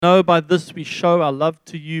know by this we show our love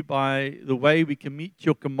to you by the way we can meet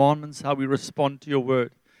your commandments, how we respond to your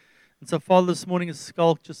word. And so, Father, this morning as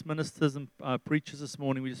Schalk just ministers and preaches this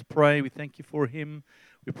morning, we just pray. We thank you for him.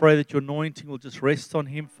 We pray that your anointing will just rest on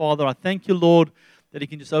him, Father. I thank you, Lord, that he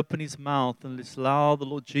can just open his mouth and let's allow the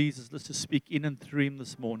Lord Jesus, let's just speak in and through him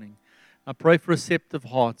this morning. I pray for receptive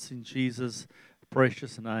hearts in Jesus'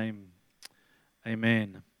 precious name.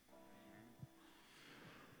 Amen.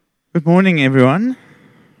 Good morning, everyone.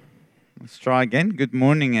 Let's try again. Good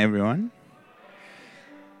morning, everyone.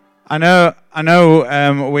 I know.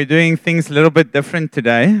 We're doing things a little bit different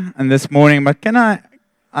today and this morning, but can I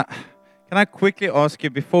quickly ask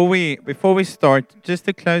you before we start, just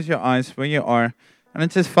to close your eyes where you are? And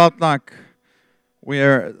it just felt like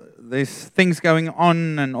there's things going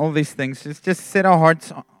on and all these things. Just set our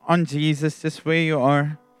hearts on Jesus, just where you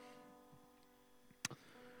are.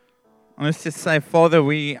 And let's just say, Father,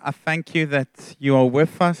 I thank you that you are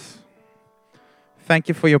with us. Thank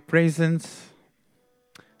you for your presence.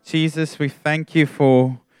 Jesus, we thank you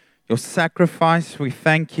for your sacrifice. We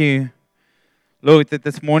thank you, Lord, that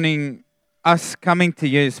this morning us coming to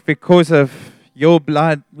you is because of your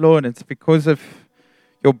blood, Lord. It's because of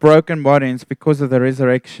your broken body. It's because of the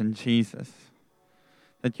resurrection, Jesus,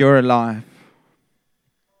 that you're alive.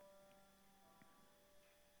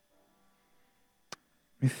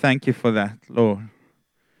 We thank you for that, Lord.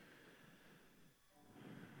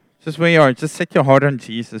 Just where you are, just set your heart on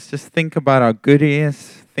Jesus. Just think about how good he is.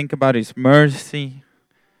 Think about his mercy.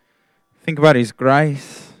 Think about his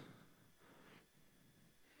grace.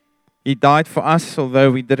 He died for us,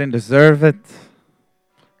 although we didn't deserve it.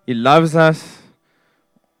 He loves us,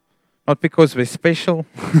 not because we're special.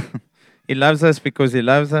 He loves us because he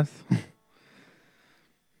loves us.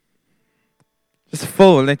 Just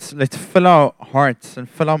let's fill our hearts and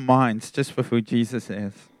fill our minds just with who Jesus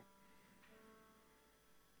is.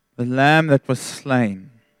 The Lamb that was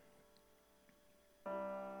slain.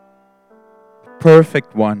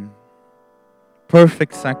 Perfect one.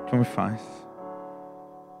 Perfect sacrifice.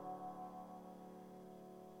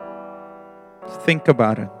 Just think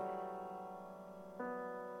about it.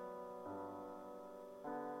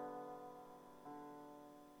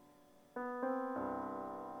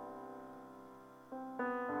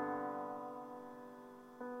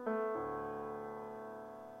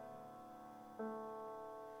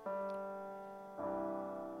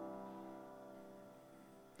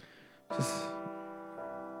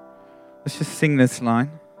 Let's just sing this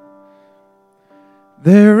line.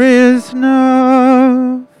 There is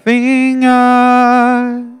nothing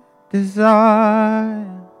I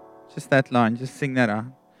desire. Just that line, just sing that out.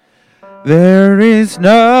 There is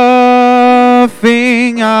nothing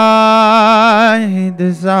I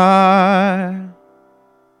desire.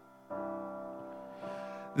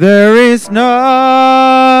 There is nothing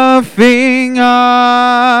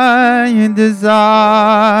I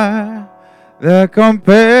desire that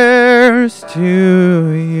compares to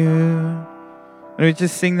you. Let me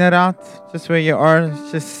just sing that out, just where you are.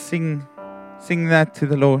 Just sing that to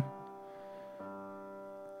the Lord.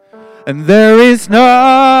 And there is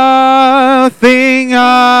nothing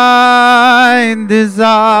I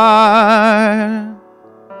desire.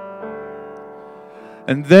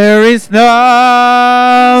 And there is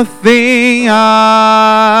nothing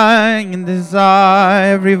I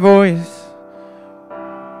desire. Every voice.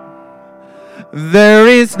 There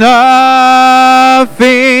is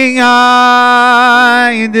nothing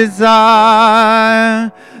I desire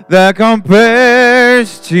that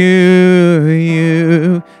compares to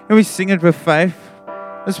you. And we sing it with faith.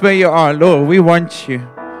 That's where you are, Lord. We want you.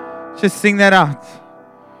 Just sing that out.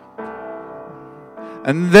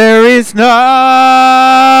 And there is nothing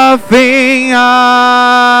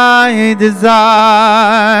I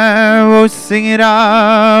desire. Oh, sing it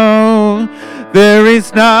out. There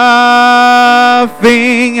is nothing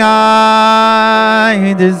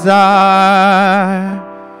I desire.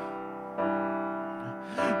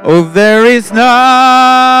 Oh, there is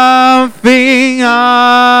nothing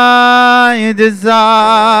I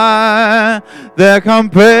desire that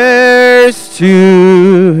compares to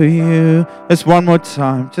you. Just one more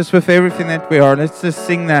time, just with everything that we are. Let's just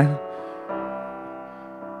sing that.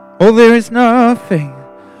 Oh, there is nothing.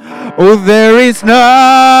 Oh, there is nothing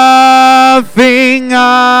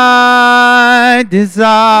I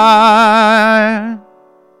desire.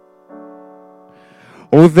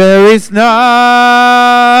 Oh, there is nothing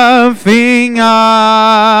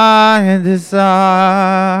I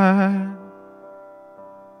desire.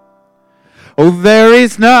 Oh, there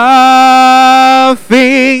is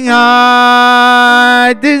nothing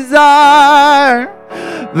I desire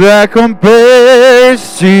that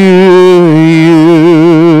compares to you.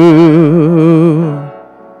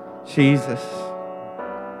 Jesus.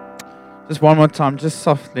 Just one more time, just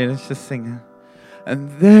softly, let's just sing it.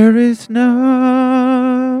 And there is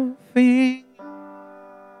nothing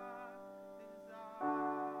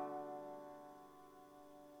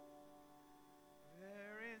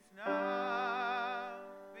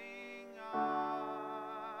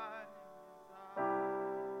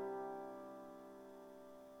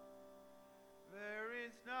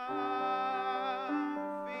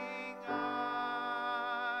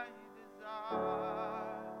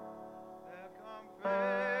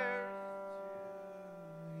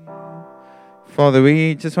Father,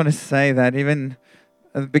 we just want to say that even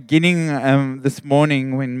at the beginning this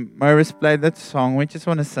morning when Morris played that song, we just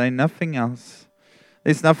want to say nothing else.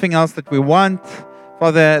 There's nothing else that we want.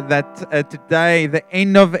 Father, that today the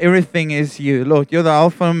end of everything is you. Lord, you're the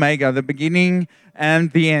Alpha and Omega, the beginning and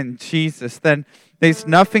the end, Jesus. Then there's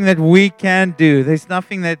nothing that we can do. There's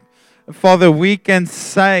nothing that, Father, we can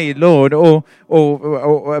say, Lord, or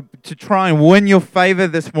to try and win your favor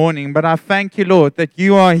this morning. But I thank you, Lord, that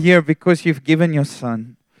you are here because you've given your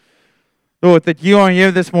Son. Lord, that you are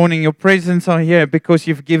here this morning. Your presence are here because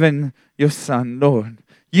you've given your Son, Lord.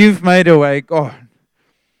 You've made a way, God.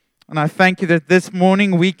 And I thank you that this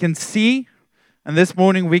morning we can see and this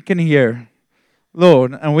morning we can hear,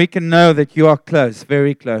 Lord, and we can know that you are close,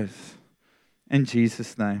 very close. In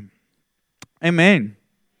Jesus' name. Amen.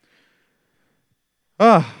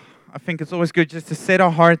 Oh, I think it's always good just to set our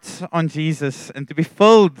hearts on Jesus and to be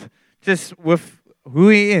filled just with who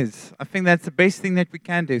He is. I think that's the best thing that we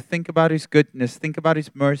can do. Think about His goodness. Think about His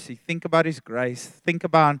mercy. Think about His grace. Think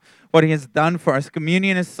about what He has done for us.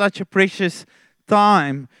 Communion is such a precious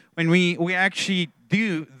time when we actually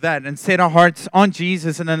do that and set our hearts on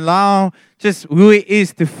Jesus and allow just who He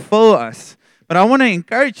is to fill us. But I want to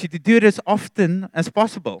encourage you to do it as often as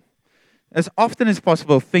possible. As often as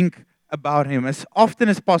possible, think about Him. As often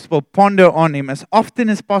as possible, ponder on Him. As often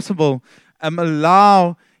as possible,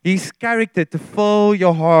 allow His character to fill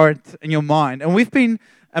your heart and your mind. And we've been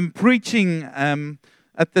preaching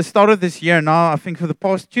at the start of this year now, I think for the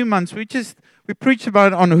past 2 months, we preached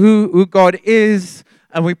about on who God is,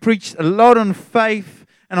 and we preached a lot on faith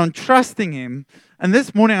and on trusting Him. And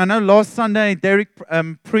this morning, I know last Sunday, Derek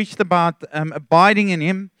preached about abiding in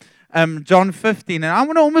Him, John 15. And I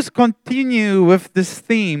want to almost continue with this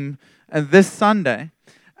theme this Sunday.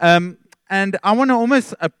 And I want to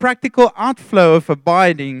almost, a practical outflow of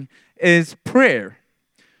abiding is prayer.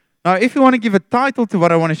 Now, if you want to give a title to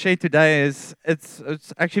what I want to share today, it's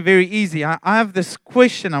actually very easy. I have this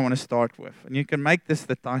question I want to start with, and you can make this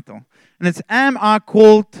the title. And it's, am I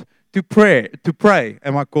called to pray?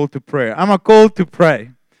 Am I called to prayer? Am I called to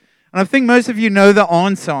pray? And I think most of you know the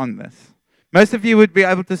answer on this. Most of you would be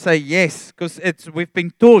able to say yes, because we've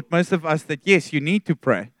been taught, most of us, that yes, you need to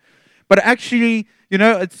pray. But actually, you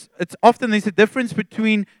know, it's often there's a difference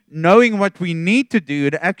between knowing what we need to do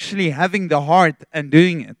and actually having the heart and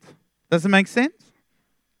doing it. Does it make sense?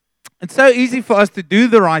 It's so easy for us to do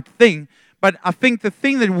the right thing, but I think the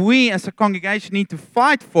thing that we as a congregation need to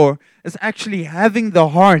fight for is actually having the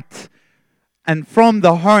heart. And from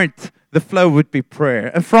the heart, the flow would be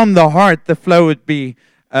prayer. And from the heart, the flow would be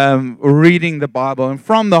reading the Bible. And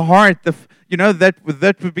from the heart, that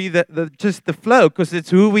would be just the flow, because it's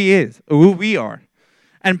who we are.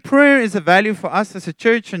 And prayer is a value for us as a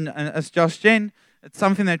church and as Josh Jen. It's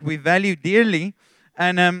something that we value dearly.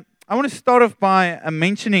 And I want to start off by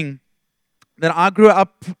mentioning that I grew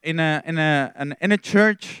up in a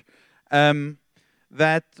church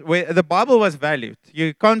that where the Bible was valued.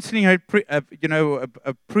 You constantly heard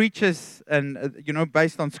preachers and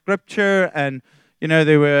based on scripture, and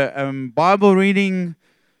there were Bible reading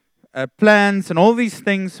plans and all these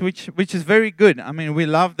things, which is very good. I mean, we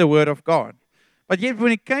love the Word of God. But yet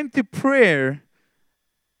when it came to prayer,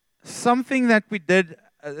 something that we did,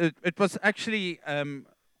 it was actually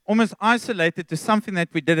almost isolated to something that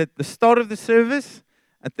we did at the start of the service,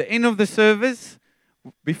 at the end of the service,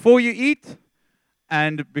 before you eat,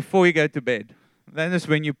 and before you go to bed. That is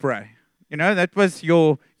when you pray. That was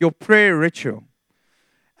your prayer ritual.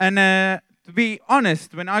 And to be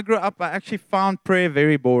honest, when I grew up, I actually found prayer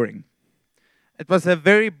very boring. It was a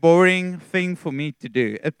very boring thing for me to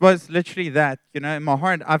do. It was literally that, in my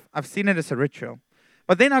heart, I've seen it as a ritual.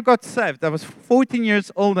 But then I got saved. I was 14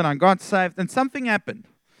 years old and I got saved, and something happened.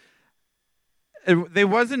 There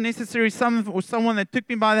wasn't necessarily someone that took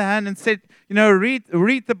me by the hand and said, read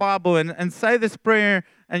the Bible and say this prayer,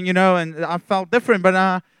 and I felt different.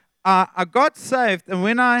 But I got saved, and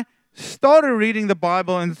when I started reading the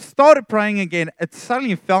Bible and started praying again, it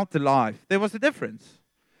suddenly felt alive. There was a difference.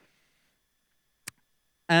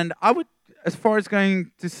 And I would, as far as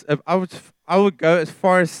going to, I would go as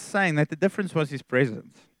far as saying that the difference was his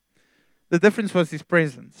presence. The difference was his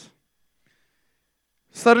presence.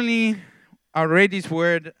 Suddenly, I read his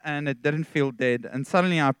word and it didn't feel dead. And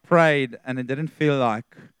suddenly I prayed and it didn't feel like,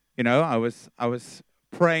 I was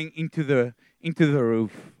praying into the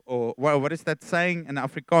roof. Or what is that saying? In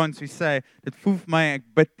Afrikaans we say, "Dit voel vir my ek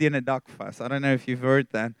bid teen 'n dak vas." I don't know if you've heard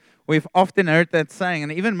that. We've often heard that saying,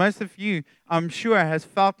 and even most of you, I'm sure, has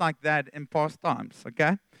felt like that in past times,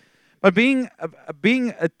 okay? But being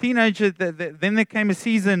a teenager, then there came a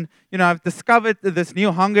season, I've discovered this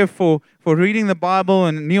new hunger for reading the Bible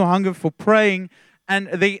and a new hunger for praying. And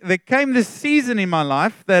there came this season in my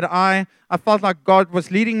life that I felt like God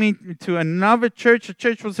was leading me to another church. The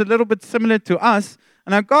church was a little bit similar to us.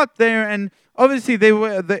 And I got there, and obviously they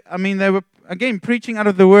were again preaching out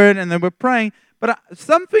of the Word, and they were praying. But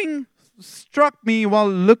something struck me while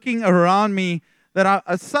looking around me that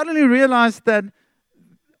I suddenly realized that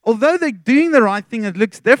although they're doing the right thing, it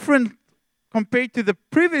looks different compared to the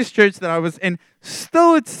previous church that I was in.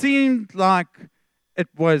 Still, it seemed like it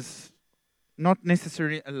was not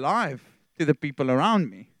necessarily alive to the people around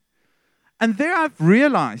me. And there I've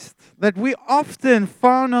realized that we often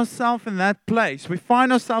find ourselves in that place. We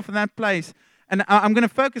find ourselves in that place. And I'm going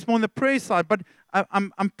to focus more on the prayer side, but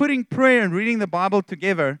I'm putting prayer and reading the Bible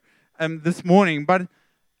together this morning. But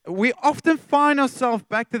we often find ourselves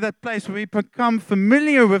back to that place where we become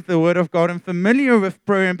familiar with the Word of God and familiar with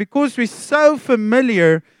prayer. And because we're so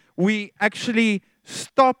familiar, we actually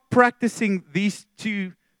stop practicing these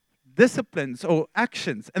two disciplines or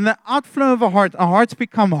actions. And the outflow of our hearts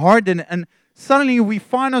become hardened, and suddenly we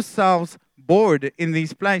find ourselves bored in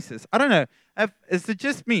these places. I don't know. Is it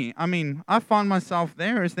just me? I mean, I found myself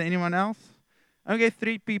there. Is there anyone else? Okay,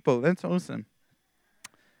 3 people. That's awesome.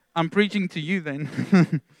 I'm preaching to you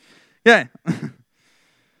then. Yeah.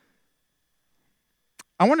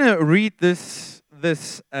 I want to read this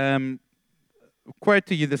quote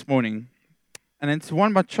to you this morning. And it's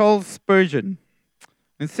one by Charles Spurgeon.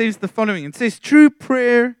 It says the following. It says, "True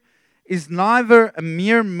prayer is neither a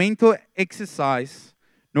mere mental exercise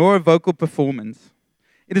nor a vocal performance.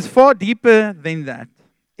 It is far deeper than that.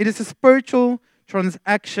 It is a spiritual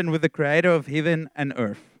transaction with the Creator of heaven and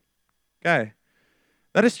earth." Okay.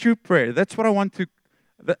 That is true prayer. That's what I want to,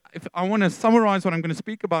 if I want to summarize what I'm going to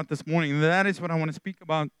speak about this morning, that is what I want to speak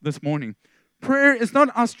about this morning. Prayer is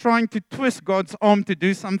not us trying to twist God's arm to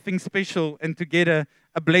do something special and to get a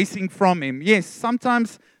blessing from Him. Yes,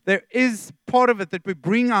 sometimes there is part of it that we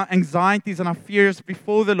bring our anxieties and our fears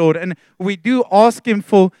before the Lord, and we do ask Him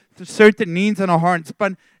for certain needs in our hearts,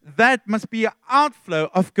 but that must be an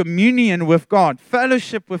outflow of communion with God,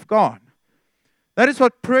 fellowship with God. That is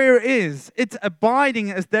what prayer is. It's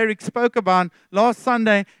abiding, as Derek spoke about last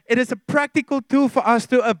Sunday. It is a practical tool for us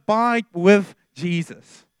to abide with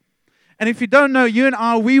Jesus. And if you don't know, you and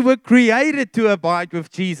I, we were created to abide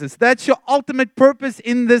with Jesus. That's your ultimate purpose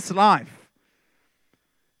in this life.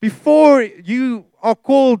 Before you are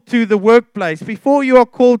called to the workplace, before you are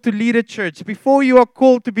called to lead a church, before you are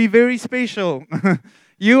called to be very special,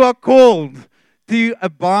 you are called to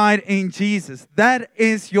abide in Jesus. That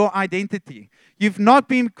is your identity. You've not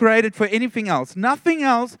been created for anything else. Nothing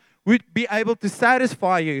else would be able to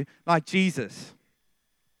satisfy you like Jesus.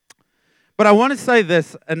 But I want to say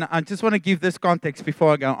this, and I just want to give this context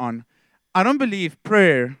before I go on. I don't believe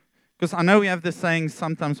prayer, because I know we have this saying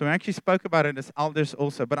sometimes, we actually spoke about it as elders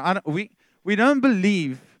also, but we don't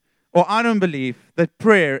believe, or I don't believe, that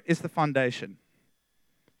prayer is the foundation.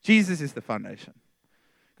 Jesus is the foundation.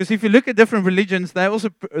 Because if you look at different religions, they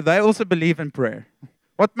also believe in prayer.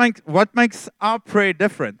 What makes our prayer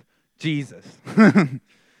different? Jesus.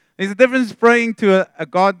 There's a difference praying to a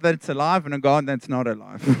God that's alive and a God that's not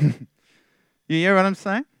alive. You hear what I'm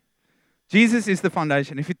saying? Jesus is the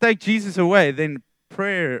foundation. If you take Jesus away, then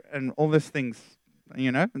prayer and all these things,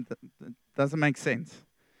 it doesn't make sense.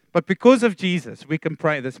 But because of Jesus, we can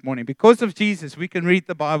pray this morning. Because of Jesus, we can read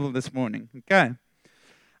the Bible this morning. Okay.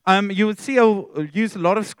 You would see I'll use a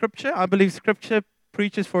lot of scripture. I believe scripture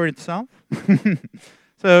preaches for itself.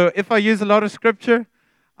 So if I use a lot of scripture,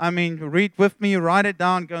 read with me, write it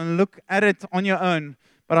down, go and look at it on your own.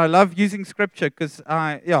 But I love using scripture because,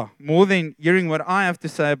 more than hearing what I have to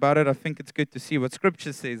say about it, I think it's good to see what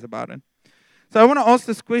scripture says about it. So I want to ask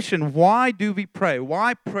this question: why do we pray?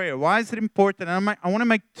 Why prayer? Why is it important? And I want to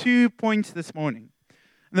make 2 points this morning.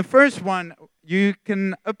 And the first one, you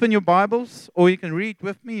can open your Bibles or you can read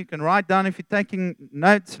with me. You can write down if you're taking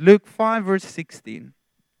notes. Luke 5, verse 16.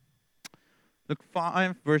 Luke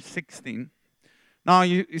 5, verse 16. Now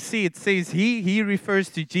you see it says he refers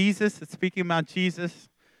to Jesus. It's speaking about Jesus.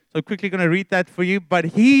 So quickly going to read that for you. But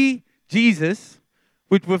he, Jesus,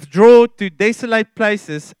 would withdraw to desolate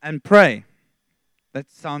places and pray. That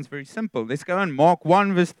sounds very simple. Let's go on. Mark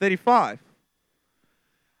 1 verse 35.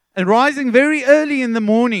 And rising very early in the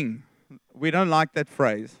morning. We don't like that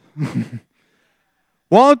phrase.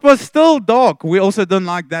 While it was still dark, we also don't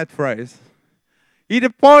like that phrase. He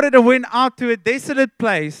departed and went out to a desolate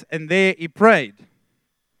place, and there he prayed.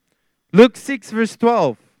 Luke 6 verse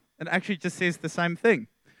 12. It actually just says the same thing.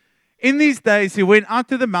 In these days, he went out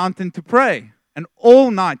to the mountain to pray. And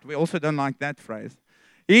all night, we also don't like that phrase,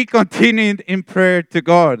 he continued in prayer to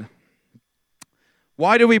God.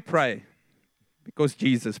 Why do we pray? Because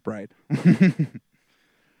Jesus prayed.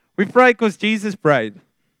 We pray because Jesus prayed.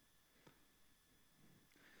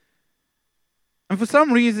 And for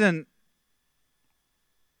some reason,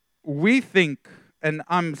 we think, and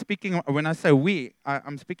I'm speaking, when I say we,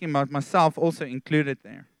 I'm speaking about myself also included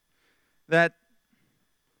there, that,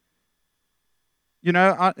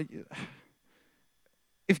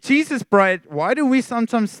 if Jesus prayed, why do we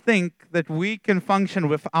sometimes think that we can function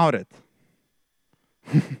without it?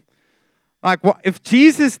 Like, if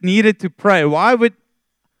Jesus needed to pray, why would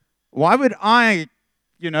I,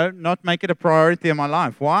 not make it a priority in my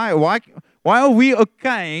life? Why are we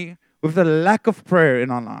okay with the lack of prayer in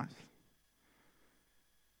our lives?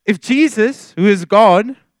 If Jesus, who is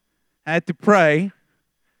God, had to pray,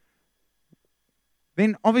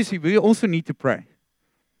 then obviously we also need to pray.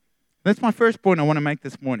 That's my first point I want to make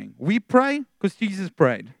this morning. We pray because Jesus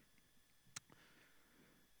prayed.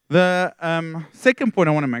 The second point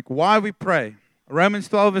I want to make, why we pray. Romans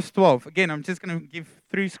 12 verse 12. Again, I'm just going to give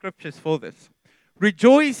 3 scriptures for this.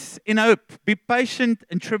 Rejoice in hope. Be patient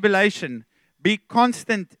in tribulation. Be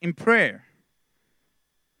constant in prayer.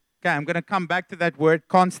 Okay, I'm going to come back to that word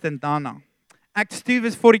constant now. Acts 2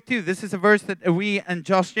 verse 42. This is a verse that we and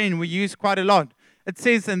Josh Jane, we use quite a lot. It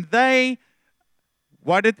says, and they,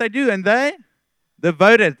 what did they do? And they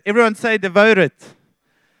devoted. Everyone say devoted.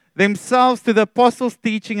 Themselves to the apostles'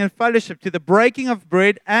 teaching and fellowship, to the breaking of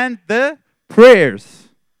bread and the prayers.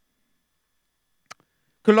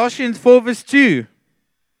 Colossians 4 verse 2.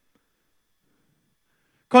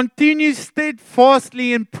 Continue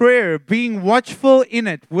steadfastly in prayer, being watchful in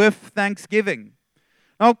it with thanksgiving.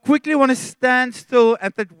 Now, I quickly want to stand still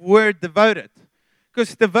at that word devoted.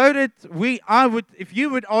 Because devoted, if you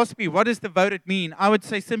would ask me, what does devoted mean? I would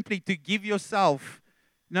say simply to give yourself,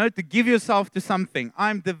 to give yourself to something.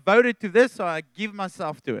 I'm devoted to this, so I give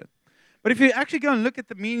myself to it. But if you actually go and look at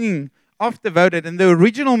the meaning of devoted and the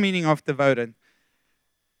original meaning of devoted,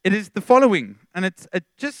 it is the following, and it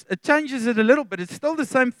changes it a little bit. It's still the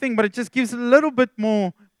same thing, but it just gives a little bit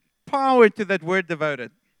more power to that word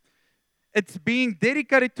devoted. It's being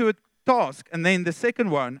dedicated to a task, and then the second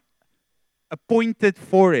one, appointed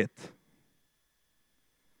for it.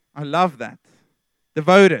 I love that.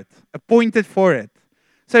 Devoted, appointed for it.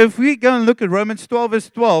 So if we go and look at Romans 12 verse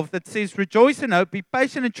 12, that says, rejoice in hope, be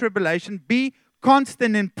patient in tribulation, be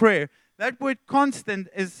constant in prayer. That word constant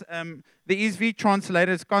is, the ESV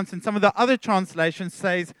translator is constant. Some of the other translations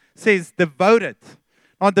says devoted.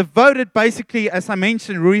 Now, devoted basically, as I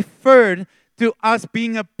mentioned, referred to us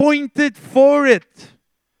being appointed for it.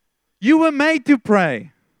 You were made to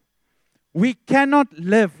pray. We cannot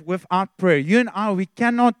live without prayer. You and I, we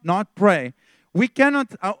cannot not pray. We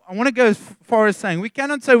cannot, I want to go as far as saying, we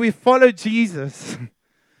cannot say we follow Jesus.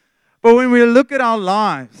 But when we look at our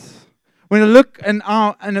lives, when we look and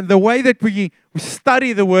the way that we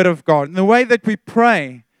study the Word of God, and the way that we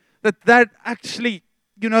pray, that actually,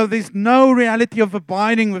 there's no reality of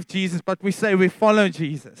abiding with Jesus, but we say we follow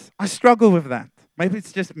Jesus. I struggle with that. Maybe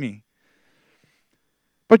it's just me.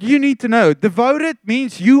 But you need to know, devoted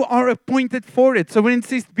means you are appointed for it. So when it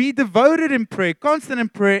says be devoted in prayer, constant in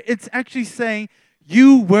prayer, it's actually saying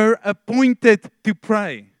you were appointed to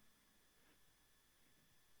pray.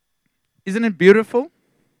 Isn't it beautiful?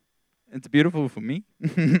 It's beautiful for me.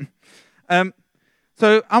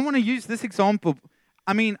 So I want to use this example.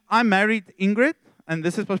 I married Ingrid, and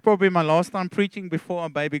this was probably my last time preaching before our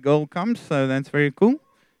baby girl comes, so that's very cool.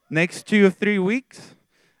 Next 2 or 3 weeks.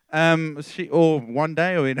 Or one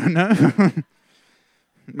day, we don't know.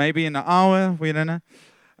 Maybe in an hour, we don't know.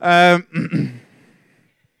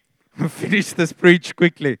 Finish this preach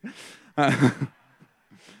quickly. When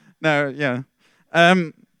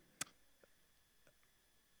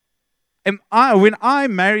I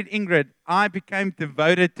married Ingrid, I became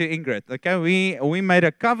devoted to Ingrid. Okay, we made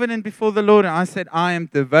a covenant before the Lord, and I said, I am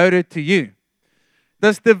devoted to you.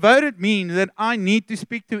 Does devoted mean that I need to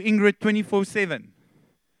speak to Ingrid 24/7?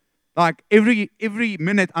 Like every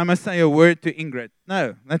minute I must say a word to Ingrid.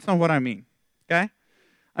 No, that's not what I mean. Okay?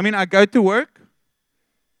 I go to work.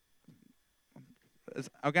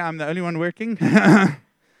 Okay, I'm the only one working.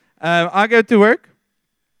 I go to work.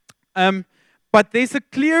 But there's a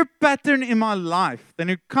clear pattern in my life. When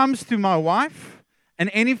it comes to my wife and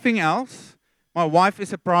anything else, my wife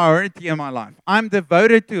is a priority in my life. I'm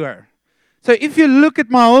devoted to her. So if you look at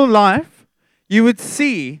my whole life, you would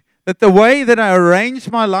see that the way that I arrange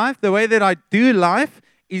my life, the way that I do life,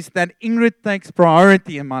 is that Ingrid takes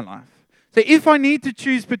priority in my life. So if I need to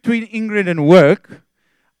choose between Ingrid and work,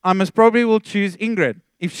 I most probably will choose Ingrid.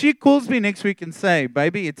 If she calls me next week and say,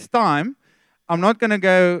 baby, it's time, I'm not going to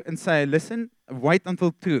go and say, listen, wait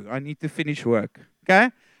until 2. I need to finish work.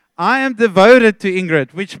 Okay? I am devoted to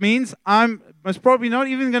Ingrid, which means I'm most probably not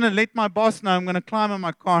even going to let my boss know. I'm going to climb in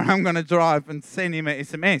my car, I'm going to drive and send him an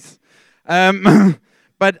SMS.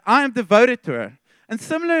 But I am devoted to her. And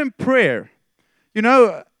similar in prayer. You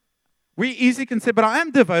know, we easily can say, but I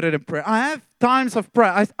am devoted in prayer. I have times of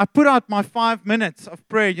prayer. I put out my 5 minutes of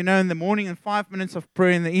prayer, you know, in the morning and 5 minutes of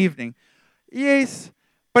prayer in the evening. Yes,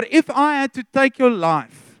 but if I had to take your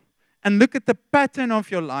life and look at the pattern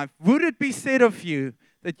of your life, would it be said of you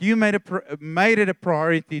that you made it a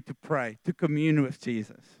priority to pray, to commune with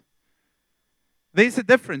Jesus? There's a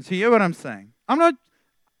difference. You hear what I'm saying? I'm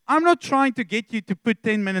not trying to get you to put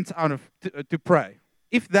 10 minutes out to pray.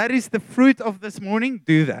 If that is the fruit of this morning,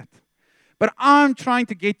 do that. But I'm trying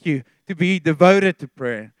to get you to be devoted to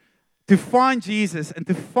prayer, to find Jesus and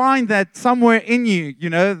to find that somewhere in you, you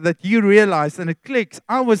know, that you realize and it clicks.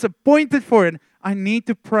 I was appointed for it. I need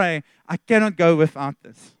to pray. I cannot go without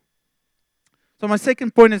this. So my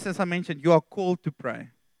second point is, as I mentioned, you are called to pray.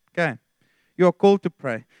 Okay? You are called to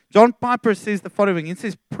pray. John Piper says the following. He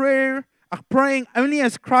says, praying only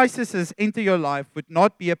as crises enter your life would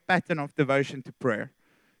not be a pattern of devotion to prayer.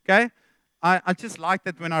 Okay? I just liked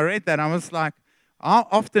that when I read that. I was like, how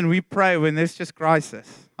often we pray when there's just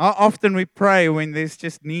crisis? How often we pray when there's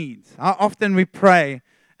just needs? How often we pray?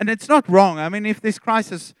 And it's not wrong. I mean, if there's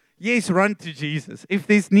crisis, yes, run to Jesus. If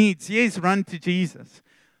there's needs, yes, run to Jesus.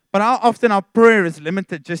 But how often our prayer is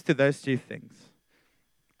limited just to those two things?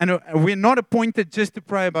 And we're not appointed just to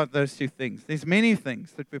pray about those two things. There's many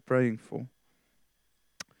things that we're praying for.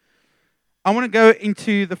 I want to go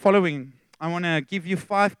into the following. I want to give you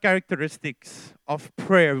 5 characteristics of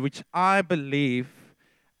prayer, which I believe,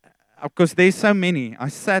 because there's so many. I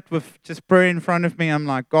sat with just prayer in front of me. I'm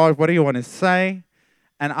like, God, what do you want to say?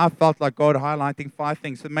 And I felt like God highlighting 5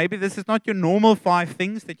 things. So maybe this is not your normal 5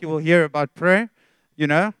 things that you will hear about prayer, you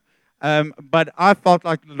know. But I felt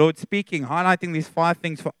like the Lord speaking, highlighting these 5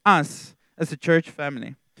 things for us as a church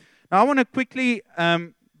family. Now, I want to quickly,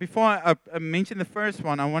 before I mention the first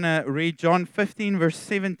one, I want to read John 15, verse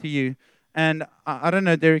 7 to you. And I don't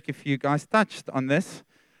know, Derek, if you guys touched on this,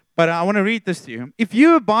 but I want to read this to you. If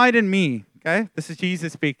you abide in me, okay, this is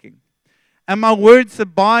Jesus speaking, and my words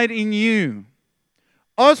abide in you,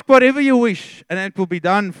 ask whatever you wish, and it will be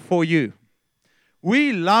done for you.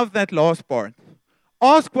 We love that last part.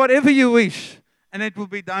 Ask whatever you wish, and it will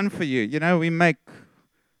be done for you. You know, we make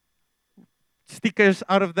stickers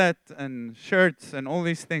out of that, and shirts, and all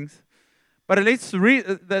these things. But let's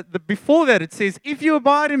read, before that it says, if you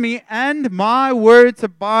abide in me and my words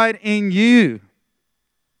abide in you.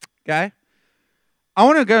 Okay? I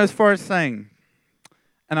want to go as far as saying,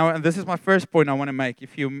 and this is my first point I want to make.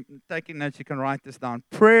 If you're taking notes, you can write this down.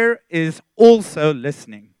 Prayer is also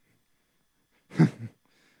listening. I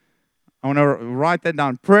want to write that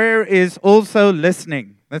down. Prayer is also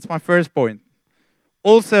listening. That's my first point.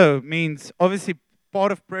 Also means, obviously,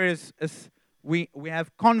 part of prayer is we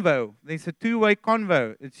have convo. There's a two-way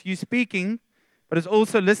convo. It's you speaking, but it's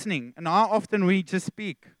also listening. And how often we just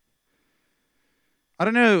speak. I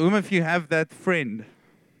don't know whom of you have that friend.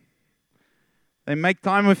 They make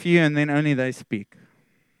time with you and then only they speak.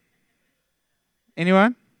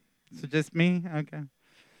 Anyone? So just me? Okay.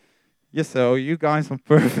 Yes, so you guys are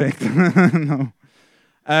perfect. No.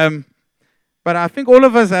 But I think all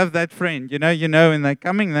of us have that friend. You know, when they're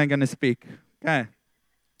coming, they're going to speak. Okay.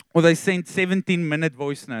 Or they send 17-minute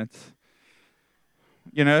voice notes.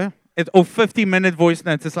 You know? Or 50-minute voice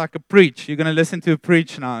notes. It's like a preach. You're going to listen to a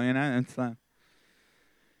preach now, you know? It's like,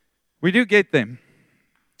 we do get them.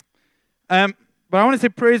 But I want to say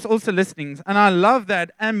prayer is also listening. And I love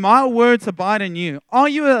that. And my words abide in you. Are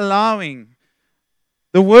you allowing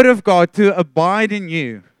the Word of God to abide in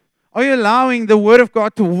you? Are you allowing the Word of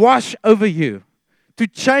God to wash over you? To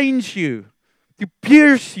change you? To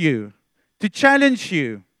pierce you? To challenge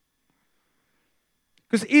you?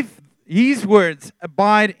 Because if His words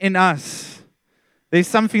abide in us, there's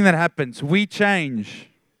something that happens. We change.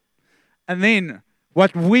 And then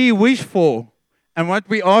what we wish for and what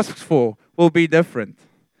we ask for will be different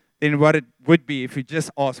than what it would be if we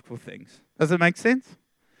just ask for things. Does it make sense?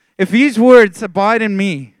 If His words abide in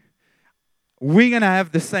me, we're going to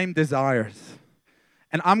have the same desires.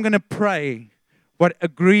 And I'm going to pray what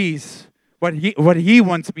agrees, what he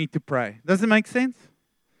wants me to pray. Does it make sense?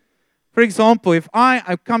 For example, if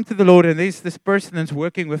I come to the Lord and there's this person that's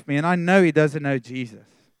working with me and I know he doesn't know Jesus.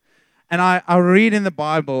 And I read in the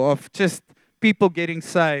Bible of just people getting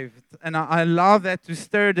saved. And I allow that to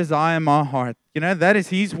stir a desire in my heart. You know, that is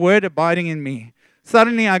His word abiding in me.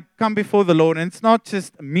 Suddenly I come before the Lord and it's not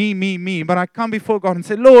just me, but I come before God and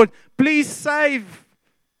say, Lord, please save.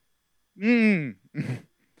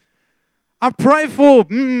 I pray for,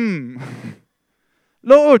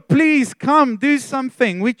 Lord, please come, do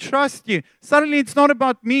something. We trust you. Suddenly it's not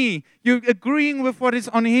about me. You're agreeing with what is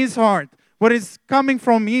on His heart, what is coming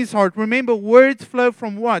from His heart. Remember, words flow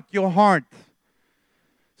from what? Your heart.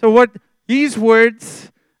 So what His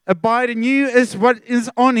words abide in you is what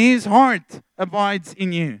is on His heart abides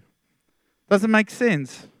in you. Does it make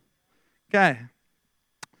sense? Okay.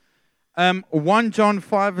 1 John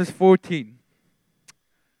 5 verse 14.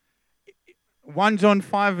 1 John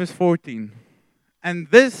 5 verse 14. And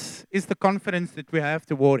this is the confidence that we have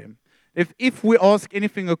toward Him. If we ask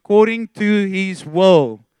anything according to His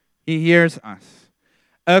will, He hears us.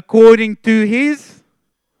 According to His,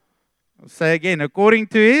 I'll say again, according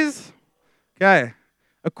to His, okay,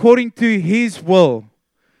 according to His will.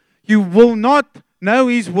 You will not know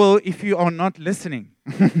His will if you are not listening.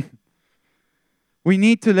 We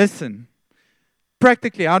need to listen.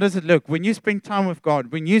 Practically, how does it look? When you spend time with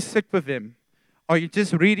God, when you sit with Him, are you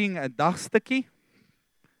just reading a dagstukkie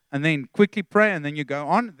and then quickly pray and then you go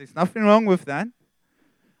on? There's nothing wrong with that.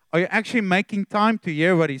 Are you actually making time to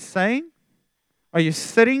hear what He's saying? Are you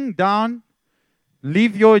sitting down,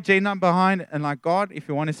 leave your agenda behind and like, God, if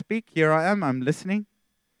you want to speak, here I am, I'm listening.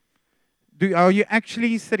 Are you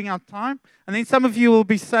actually sitting out time? And then some of you will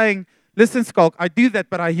be saying, listen, Schalk, I do that,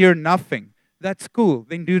 but I hear nothing. That's cool.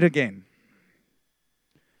 Then do it again.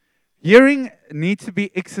 Hearing needs to be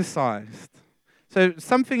exercised. So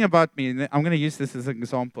something about me, and I'm going to use this as an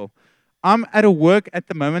example. I'm at a work at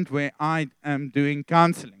the moment where I am doing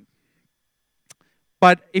counseling.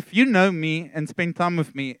 But if you know me and spend time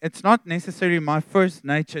with me, it's not necessarily my first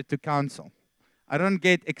nature to counsel. I don't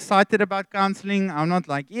get excited about counseling. I'm not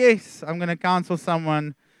like, yes, I'm going to counsel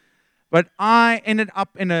someone. But I ended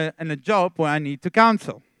up in a job where I need to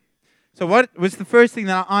counsel. So what was the first thing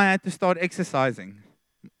that I had to start exercising?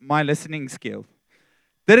 My listening skill.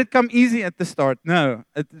 Did it come easy at the start? No.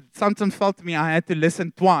 It sometimes felt to me I had to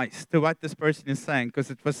listen twice to what this person is saying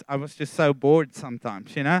because I was just so bored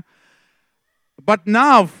sometimes, you know. But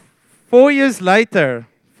now, 4 years later,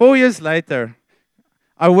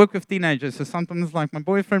 I work with teenagers, so sometimes it's like my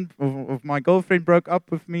boyfriend or my girlfriend broke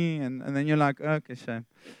up with me, and then you're like, oh, okay, shame.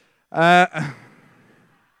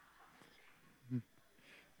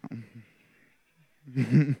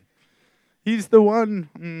 He's the one.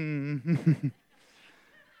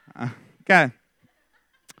 Okay.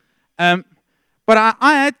 But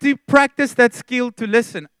I had to practice that skill to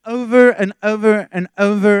listen over and over and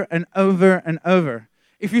over and over and over.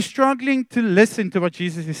 If you're struggling to listen to what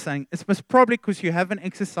Jesus is saying, it's most probably because you haven't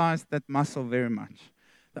exercised that muscle very much.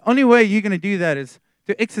 The only way you're going to do that is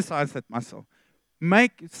to exercise that muscle.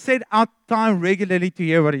 Set out time regularly to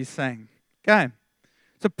hear what He's saying. Okay.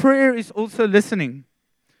 So prayer is also listening.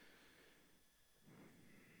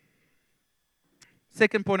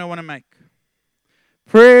 Second point I want to make.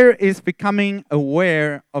 Prayer is becoming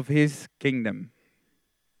aware of His kingdom.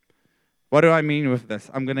 What do I mean with this?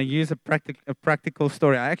 I'm going to use a practical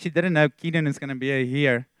story. I actually didn't know Keenan is going to be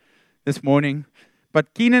here this morning.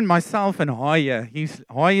 But Keenan, myself, and Hoya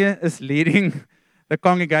is leading the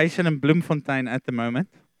congregation in Bloemfontein at the moment.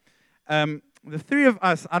 The three of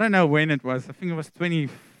us, I don't know when it was. I think it was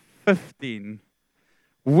 2015.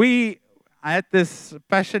 I had this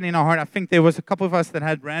passion in our heart. I think there was a couple of us that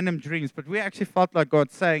had random dreams. But we actually felt like God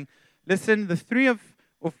saying, listen, the three of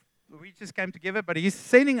we just came together, but He's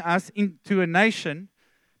sending us into a nation,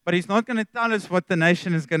 but He's not going to tell us what the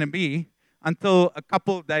nation is going to be until a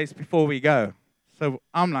couple of days before we go. So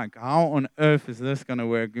I'm like, how on earth is this going to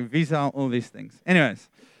work? Visa, all these things. Anyways,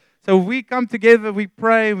 so we come together, we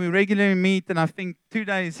pray, we regularly meet, and I think 2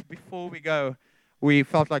 days before we go, we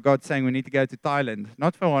felt like God saying we need to go to Thailand,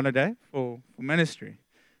 not for holiday, for ministry.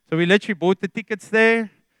 So we literally bought the tickets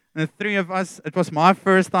there. And the three of us, it was my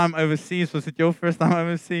first time overseas. Was it your first time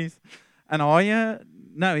overseas? And Hoya,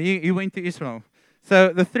 no, he went to Israel. So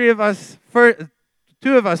the three of us,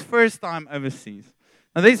 two of us, first time overseas.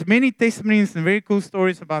 Now there's many testimonies and very cool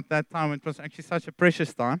stories about that time. It was actually such a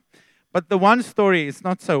precious time. But the one story is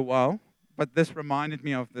not so well, but this reminded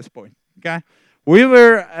me of this point. Okay? We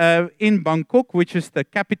were in Bangkok, which is the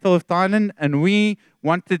capital of Thailand, and we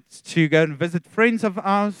wanted to go and visit friends of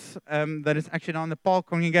ours that is actually on the Paul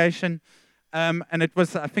congregation. And it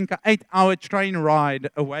was, I think, an 8-hour train ride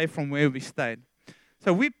away from where we stayed.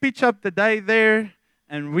 So we pitched up the day there,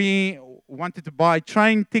 and we wanted to buy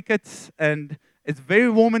train tickets. And it's very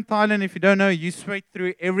warm in Thailand. If you don't know, you sweat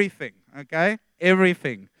through everything, okay?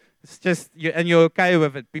 Everything. It's just, and you're okay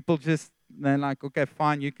with it. People just, they're like, okay,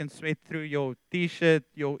 fine, you can sweat through your T-shirt.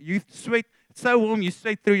 You sweat, it's so warm, you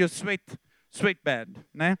sweat through your sweatband,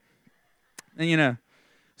 né? And you know.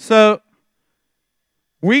 So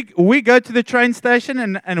we go to the train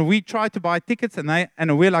station and we try to buy tickets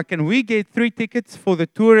and we're like, can we get 3 tickets for the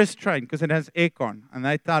tourist train because it has aircon? And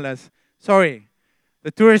they tell us, sorry,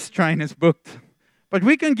 the tourist train is booked, but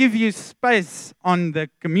we can give you space on the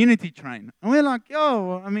community train. And we're like,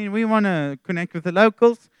 yo, I mean, we want to connect with the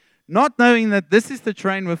locals, not knowing that this is the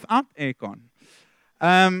train without aircon.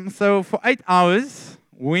 So for 8 hours,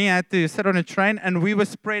 we had to sit on a train and we were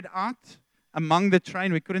spread out among the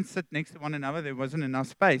train. We couldn't sit next to one another. There wasn't enough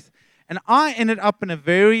space. And I ended up in a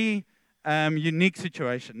very unique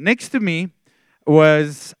situation. Next to me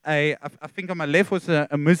was I think on my left was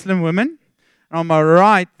a Muslim woman. And on my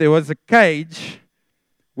right, there was a cage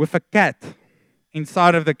with a cat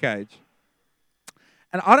inside of the cage.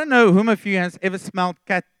 And I don't know whom of you has ever smelled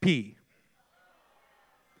cat pee.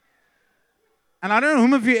 And I don't know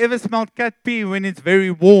whom of you ever smelled cat pee when it's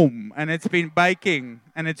very warm and it's been baking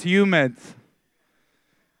and it's humid.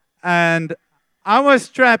 And I was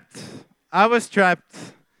trapped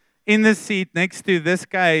in the seat next to this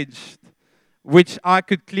cage, which I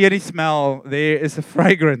could clearly smell there is a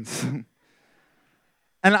fragrance.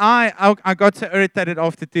 And I got so irritated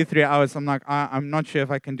after 2-3 hours. I'm like, I'm not sure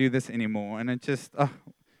if I can do this anymore. And it just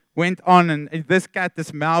went on, and this cat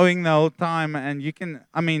is meowing the whole time. And you can,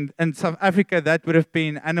 I mean, in South Africa, that would have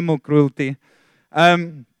been animal cruelty.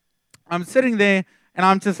 I'm sitting there, and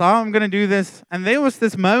I'm just, I'm going to do this. And there was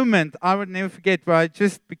this moment I would never forget where I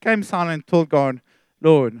just became silent and told God,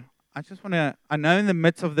 Lord, I know in the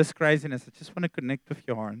midst of this craziness, I just want to connect with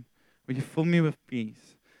your heart. Will you fill me with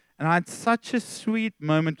peace? And I had such a sweet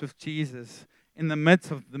moment with Jesus in the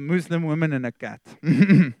midst of the Muslim woman and a cat.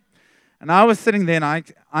 And I was sitting there,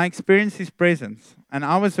 and I experienced His presence. And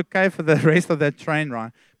I was okay for the rest of that train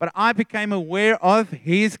ride. But I became aware of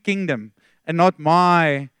His kingdom and not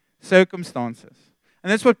my circumstances.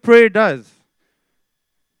 And that's what prayer does.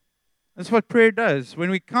 That's what prayer does.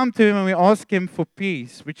 When we come to Him and we ask Him for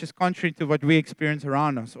peace, which is contrary to what we experience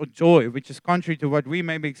around us, or joy, which is contrary to what we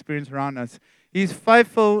maybe experience around us, He's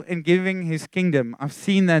faithful in giving His kingdom. I've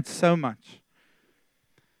seen that so much.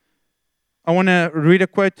 I want to read a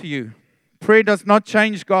quote to you. Prayer does not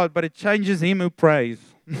change God, but it changes Him who prays.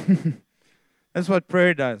 That's what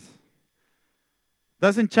prayer does. It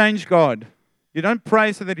doesn't change God. You don't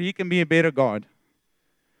pray so that He can be a better God.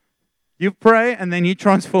 You pray and then He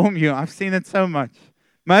transforms you. I've seen it so much.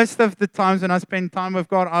 Most of the times when I spend time with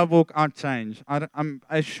God, I walk out changed. I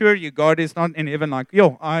assure you, God is not in heaven like,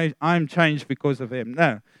 yo, I'm changed because of Him.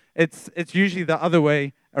 No, it's usually the other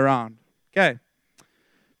way around. Okay.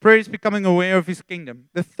 Prayer is becoming aware of His kingdom.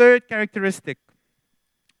 The third characteristic,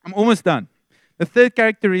 I'm almost done. The third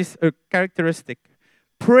characteristic,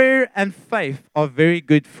 prayer and faith are very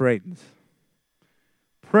good friends.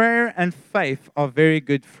 Prayer and faith are very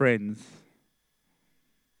good friends.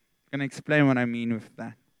 I'm going to explain what I mean with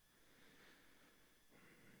that.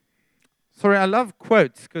 Sorry, I love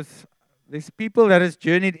quotes because there's people that has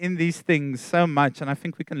journeyed in these things so much, and I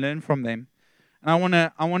think we can learn from them. And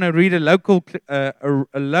I want to read a local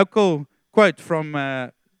quote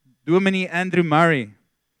from Dominee Andrew Murray.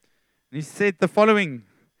 And he said the following: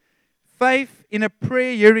 faith in a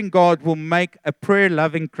prayer-hearing God will make a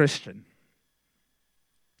prayer-loving Christian.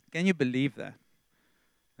 Can you believe that?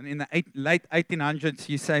 And in the late 1800s,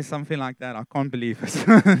 you say something like that. I can't believe it.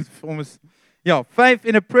 It's almost, yeah, faith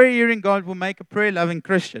in a prayer-hearing God will make a prayer-loving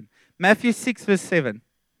Christian. Matthew 6, verse 7.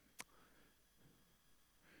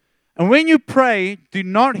 And when you pray, do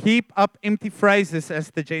not heap up empty phrases as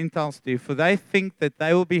the Gentiles do, for they think that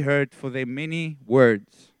they will be heard for their many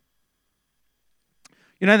words.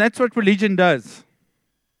 You know, that's what religion does.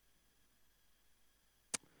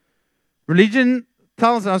 Religion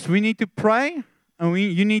tells us we need to pray and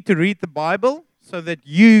you need to read the Bible so that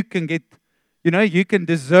you can get, you can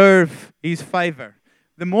deserve His favor.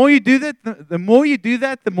 The more you do that, the more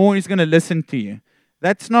He's going to listen to you.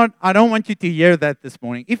 That's not, I don't want you to hear that this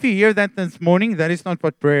morning. If you hear that this morning, that is not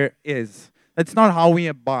what prayer is. That's not how we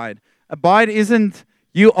abide. Abide isn't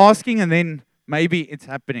you asking and then maybe it's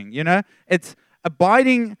happening, It's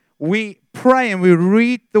abiding, we pray and we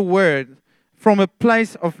read the Word from a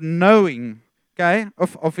place of knowing, okay,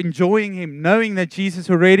 of enjoying Him, knowing that Jesus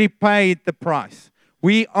already paid the price.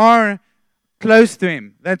 We are close to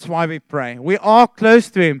Him. That's why we pray. We are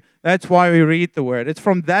close to Him. That's why we read the Word. It's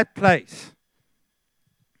from that place.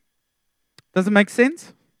 Does it make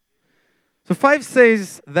sense? So faith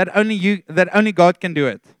says that only God can do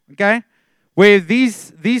it. Okay? Where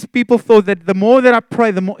these people thought that the more that I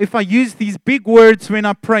pray, the more if I use these big words when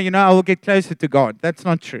I pray, I will get closer to God. That's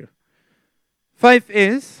not true. Faith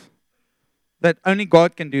is that only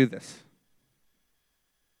God can do this.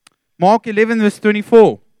 Mark 11 verse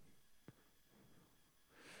 24.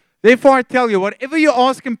 Therefore I tell you, whatever you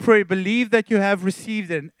ask in prayer, believe that you have received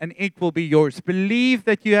it, and it will be yours. Believe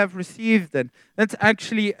that you have received it. That's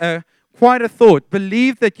actually quite a thought.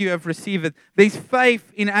 Believe that you have received it. There's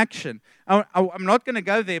faith in action. I'm not going to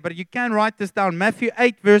go there, but you can write this down. Matthew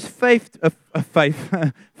 8 verse 5 to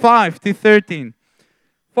 13.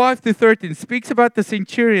 5 to 13 speaks about the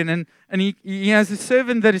centurion, and he has a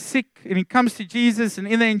servant that is sick, and he comes to Jesus, and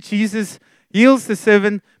in the end Jesus heals the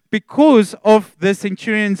servant because of the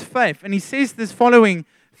centurion's faith. And he says this following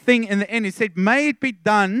thing in the end. He said, may it be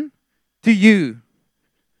done to you.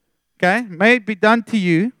 Okay? May it be done to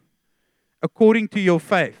you according to your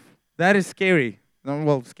faith. That is scary.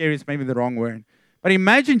 Well, scary is maybe the wrong word. But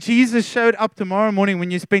imagine Jesus showed up tomorrow morning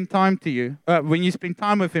when you spend time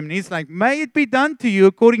with Him, and He's like, may it be done to you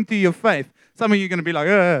according to your faith. Some of you are going to be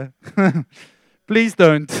like, please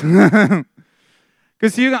don't.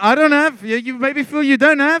 Because you maybe feel you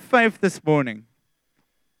don't have faith this morning.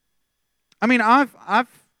 I mean,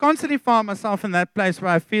 I've constantly found myself in that place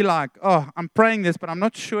where I feel like, I'm praying this, but I'm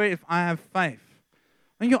not sure if I have faith.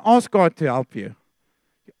 And you ask God to help you.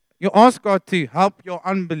 You ask God to help your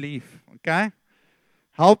unbelief, okay?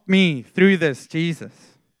 Help me through this, Jesus.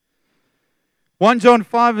 1 John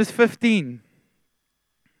 5 verse 15.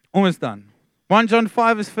 Almost done. 1 John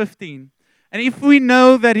 5 verse 15. And if we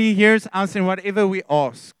know that He hears us in whatever we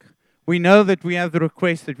ask, we know that we have the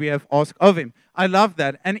request that we have asked of Him. I love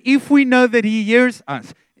that. And if we know that He hears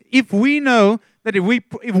us, if we know that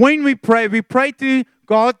when we pray to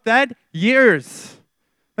God that hears.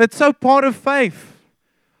 That's so part of faith.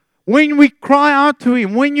 When we cry out to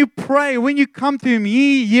Him, when you pray, when you come to Him,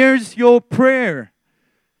 He hears your prayer.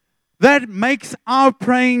 That makes our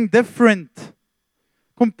praying different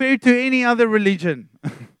compared to any other religion.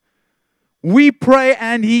 We pray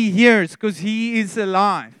and He hears because He is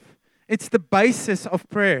alive. It's the basis of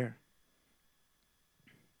prayer.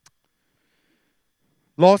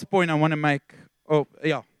 Last point I want to make, what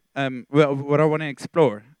I want to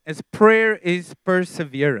explore is prayer is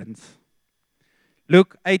perseverance.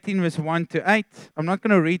 Luke 18 verse 1 to 8. I'm not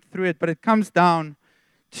going to read through it, but it comes down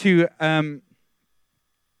to,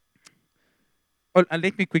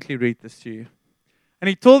 let me quickly read this to you. And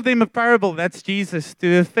He told them a parable, that's Jesus, to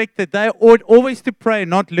the effect that they ought always to pray,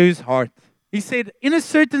 not lose heart. He said, in a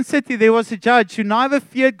certain city there was a judge who neither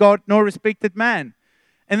feared God nor respected man.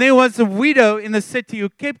 And there was a widow in the city who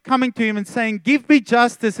kept coming to him and saying, give me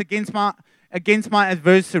justice against my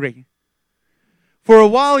adversary. For a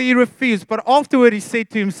while he refused, but afterward he said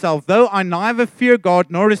to himself, though I neither fear God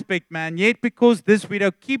nor respect man, yet because this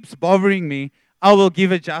widow keeps bothering me, I will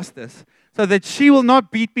give her justice, so that she will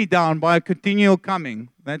not beat me down by a continual coming.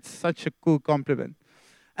 That's such a cool compliment.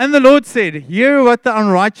 And the Lord said, hear what the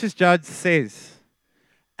unrighteous judge says.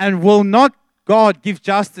 And will not God give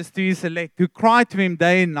justice to His elect, who cry to Him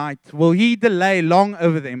day and night? Will He delay long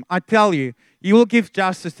over them? I tell you, He will give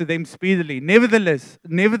justice to them speedily. Nevertheless,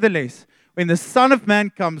 when the Son of Man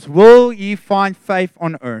comes, will He find faith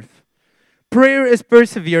on earth? Prayer is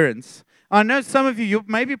perseverance. I know some of you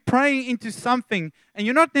may be praying into something and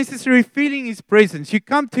you're not necessarily feeling His presence. You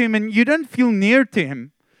come to Him and you don't feel near to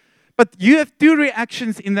Him. But you have two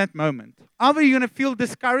reactions in that moment. Either you're going to feel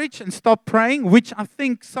discouraged and stop praying, which I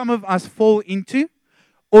think some of us fall into,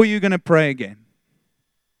 or you're going to pray again.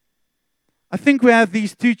 I think we have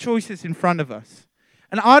these two choices in front of us.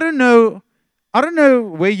 And I don't know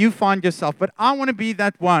where you find yourself, but I want to be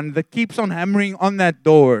that one that keeps on hammering on that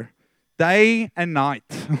door day and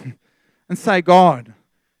night and say, God,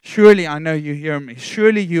 surely I know you hear me.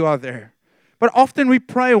 Surely you are there. But often we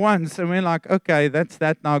pray once and we're like, okay, that's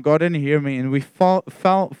that now. God didn't hear me. And we fall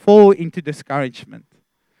into discouragement.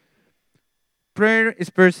 Prayer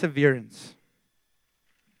is perseverance.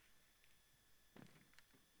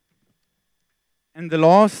 And the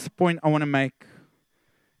last point I want to make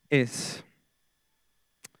is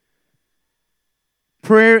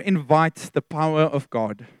prayer invites the power of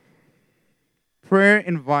God. Prayer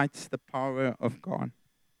invites the power of God.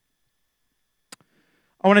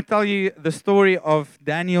 I want to tell you the story of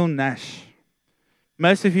Daniel Nash.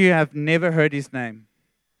 Most of you have never heard his name.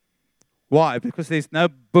 Why? Because there's no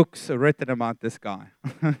books written about this guy.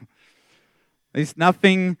 There's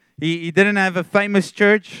nothing. He didn't have a famous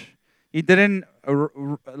church. He didn't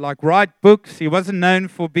write books. He wasn't known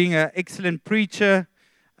for being an excellent preacher.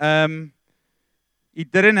 He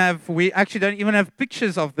didn't have. We actually don't even have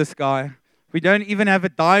pictures of this guy. We don't even have a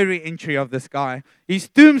diary entry of this guy. His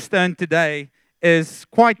tombstone today is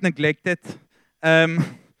quite neglected.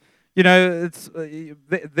 They're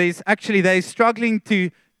struggling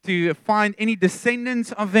to find any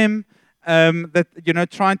descendants of him.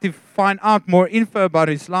 Trying to find out more info about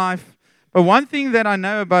his life. But one thing that I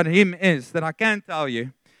know about him is that I can tell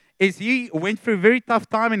you is he went through a very tough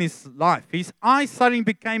time in his life. His eyes suddenly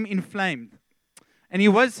became inflamed. And he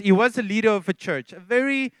was a leader of a church, a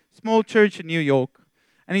very small church in New York.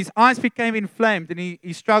 And his eyes became inflamed, and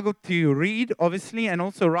he struggled to read, obviously, and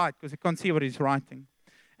also write, because he can't see what he's writing.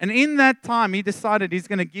 And in that time, he decided he's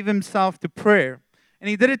going to give himself to prayer. And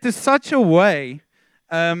he did it to such a way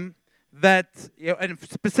and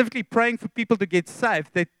specifically praying for people to get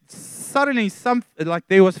saved, that suddenly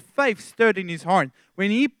there was faith stirred in his heart. When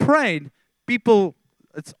he prayed, people,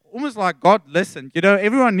 it's almost like God listened.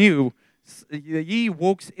 Everyone knew he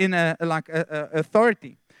walks in a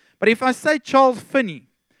authority. But if I say Charles Finney,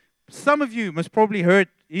 some of you must probably heard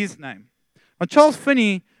his name. But Charles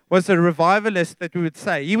Finney was a revivalist, that we would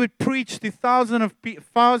say. He would preach to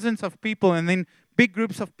thousands of people, and then big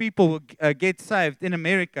groups of people would get saved in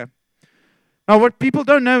America. Now, what people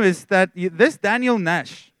don't know is that this Daniel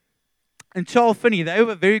Nash and Charles Finney, they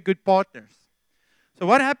were very good partners. So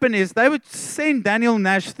what happened is they would send Daniel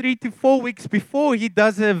Nash 3 to 4 weeks before he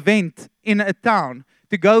does an event in a town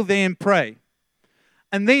to go there and pray.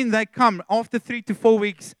 And then they come after 3 to 4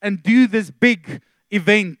 weeks and do this big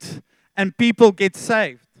event, and people get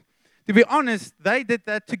saved. To be honest, they did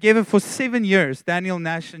that together for 7 years, Daniel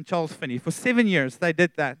Nash and Charles Finney. For 7 years, they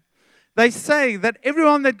did that. They say that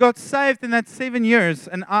everyone that got saved in that 7 years,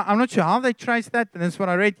 and I'm not sure how they traced that, and that's what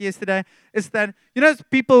I read yesterday, is that,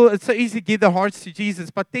 people, it's so easy to give their hearts to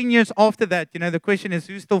Jesus, but 10 years after that, the question is,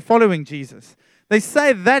 who's still following Jesus? They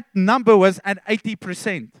say that number was at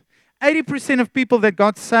 80%. 80% of people that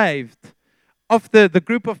got saved, of the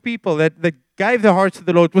group of people that gave their hearts to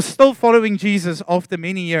the Lord, was still following Jesus after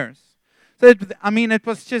many years. So, it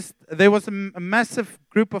was just, there was a massive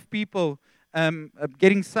group of people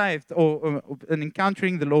getting saved or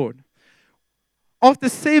encountering the Lord. After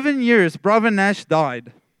 7 years, Brother Nash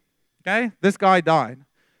died. Okay? This guy died.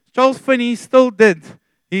 Charles Finney still did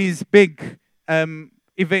his big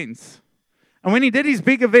events. And when he did his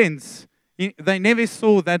big events, they never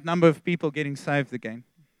saw that number of people getting saved again.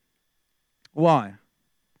 Why?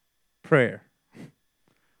 Prayer.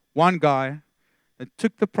 One guy that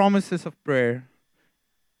took the promises of prayer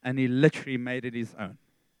and he literally made it his own.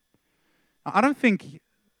 Now, I don't think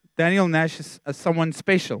Daniel Nash is someone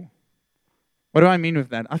special. What do I mean with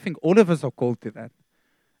that? I think all of us are called to that.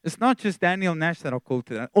 It's not just Daniel Nash that are called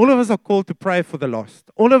to that. All of us are called to pray for the lost.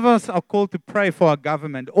 All of us are called to pray for our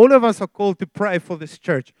government. All of us are called to pray for this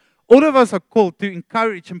church. All of us are called to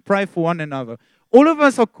encourage and pray for one another. All of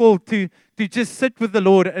us are called to just sit with the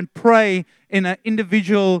Lord and pray in an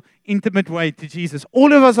individual, intimate way to Jesus.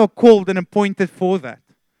 All of us are called and appointed for that.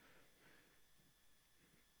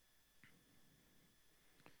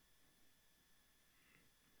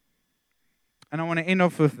 And I want to end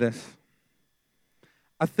off with this.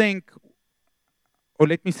 I think, or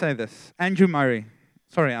let me say this. Andrew Murray.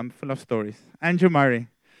 Sorry, I'm full of stories. Andrew Murray.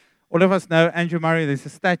 All of us know Andrew Murray. There's a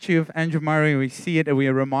statue of Andrew Murray. We see it and we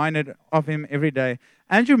are reminded of him every day.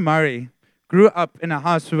 Andrew Murray grew up in a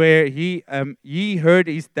house where he heard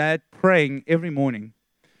his dad praying every morning.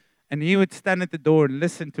 And he would stand at the door and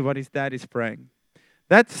listen to what his dad is praying.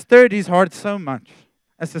 That stirred his heart so much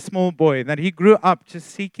as a small boy that he grew up just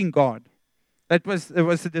seeking God. It was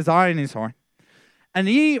a desire in his heart. And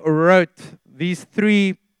he wrote these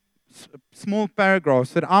 3 small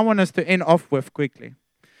paragraphs that I want us to end off with quickly.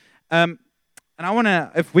 And I want to,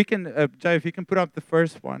 if we can, Joe, if you can put up the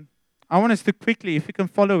first one. I want us to quickly, if you can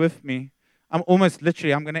follow with me. I'm going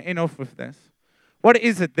to end off with this. What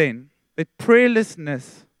is it then? That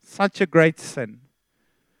prayerlessness, such a great sin.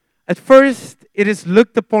 At first, it is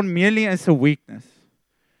looked upon merely as a weakness.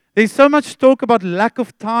 There's so much talk about lack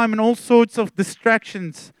of time and all sorts of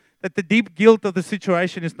distractions that the deep guilt of the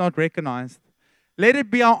situation is not recognized. Let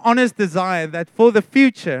it be our honest desire that for the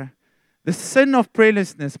future, the sin of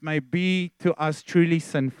prayerlessness may be to us truly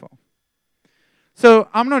sinful. So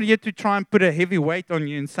I'm not here to try and put a heavy weight on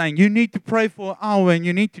you and saying, you need to pray for an hour and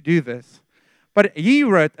you need to do this. But he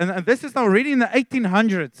wrote, and this is already in the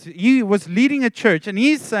 1800s, he was leading a church and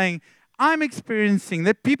he's saying, I'm experiencing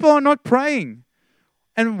that people are not praying.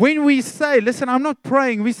 And when we say, listen, I'm not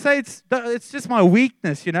praying, we say it's just my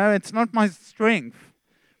weakness, it's not my strength.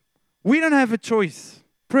 We don't have a choice.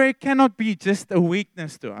 Prayer cannot be just a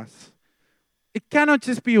weakness to us. It cannot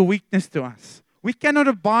just be a weakness to us. We cannot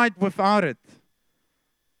abide without it.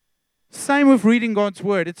 Same with reading God's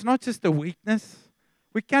Word. It's not just a weakness.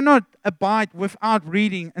 We cannot abide without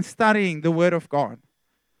reading and studying the Word of God.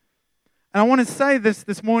 And I want to say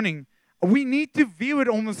this morning. We need to view it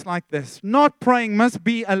almost like this. Not praying must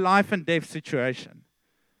be a life and death situation.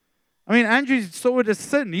 I mean, Andrew saw it as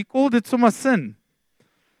sin. He called it some sin.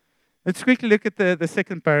 Let's quickly look at the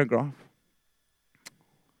second paragraph.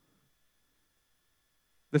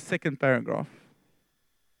 The second paragraph.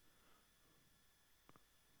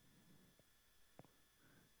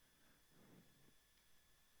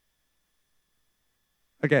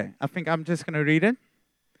 Okay, I think I'm just going to read it.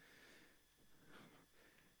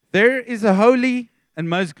 There is a holy and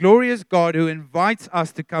most glorious God who invites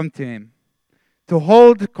us to come to Him, to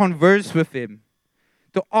hold converse with Him,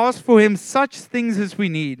 to ask for Him such things as we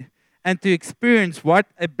need, and to experience what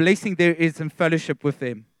a blessing there is in fellowship with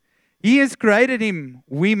Him. He has created Him,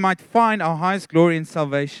 we might find our highest glory in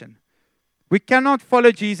salvation. We cannot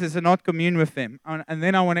follow Jesus and not commune with Him. And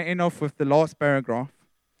then I want to end off with the last paragraph.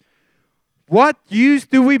 What use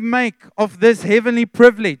do we make of this heavenly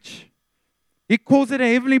privilege? He calls it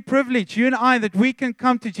a heavenly privilege, you and I, that we can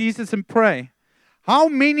come to Jesus and pray. How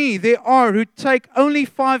many there are who take only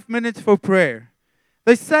 5 minutes for prayer?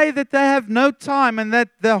 They say that they have no time and that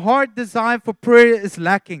their heart desire for prayer is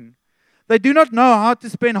lacking. They do not know how to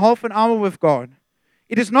spend half an hour with God.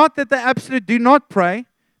 It is not that they absolutely do not pray.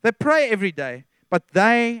 They pray every day, but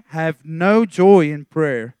they have no joy in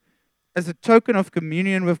prayer as a token of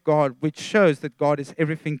communion with God, which shows that God is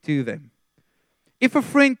everything to them. If a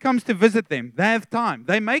friend comes to visit them, they have time.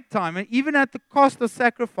 They make time, and even at the cost of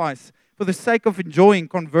sacrifice, for the sake of enjoying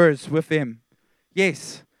converse with Him.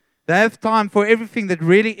 Yes, they have time for everything that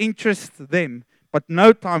really interests them, but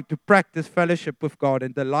no time to practice fellowship with God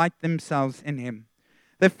and delight themselves in Him.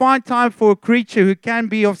 They find time for a creature who can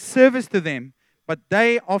be of service to them, but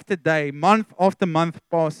day after day, month after month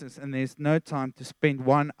passes, and there's no time to spend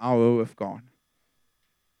 1 hour with God.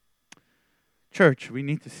 Church, we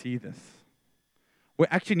need to see this. We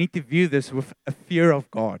actually need to view this with a fear of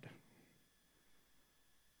God.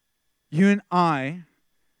 You and I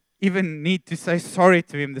even need to say sorry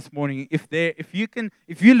to Him this morning. If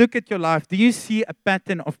you look at your life, do you see a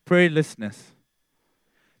pattern of prayerlessness?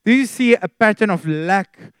 Do you see a pattern of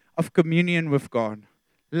lack of communion with God?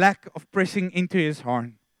 Lack of pressing into His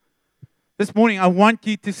heart? This morning, I want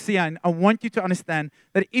you to see and I want you to understand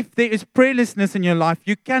that if there is prayerlessness in your life,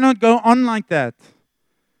 you cannot go on like that.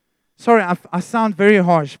 Sorry, I sound very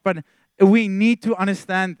harsh, but we need to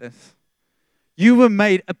understand this. You were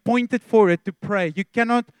made, appointed for it to pray. You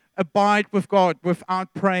cannot abide with God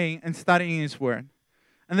without praying and studying His Word.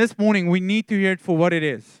 And this morning, we need to hear it for what it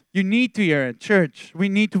is. You need to hear it. Church, we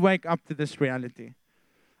need to wake up to this reality.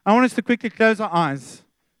 I want us to quickly close our eyes.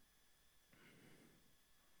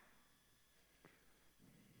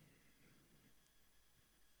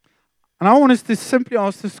 And I want us to simply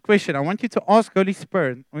ask this question. I want you to ask Holy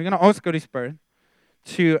Spirit. We're going to ask Holy Spirit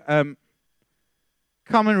to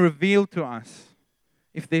come and reveal to us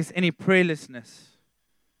if there's any prayerlessness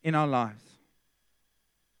in our lives.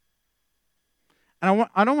 And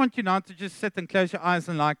I don't want you now to just sit and close your eyes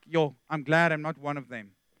and like, I'm glad I'm not one of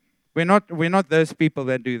them. We're not those people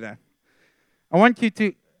that do that. I want you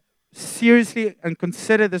to seriously and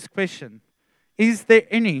consider this question. Is there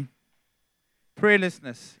any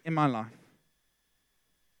prayerlessness in my life?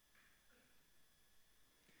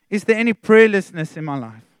 Is there any prayerlessness in my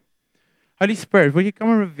life? Holy Spirit, will you come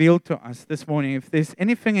and reveal to us this morning if there's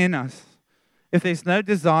anything in us, if there's no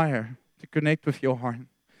desire to connect with your heart,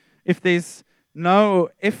 if there's no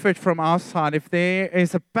effort from our side, if there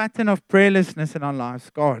is a pattern of prayerlessness in our lives,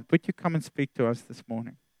 God, would you come and speak to us this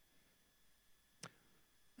morning?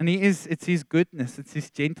 And it's His goodness, it's His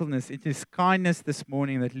gentleness, it's His kindness this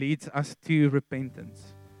morning that leads us to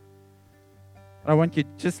repentance. I want you,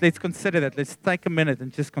 let's consider that. Let's take a minute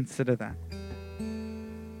and just consider that.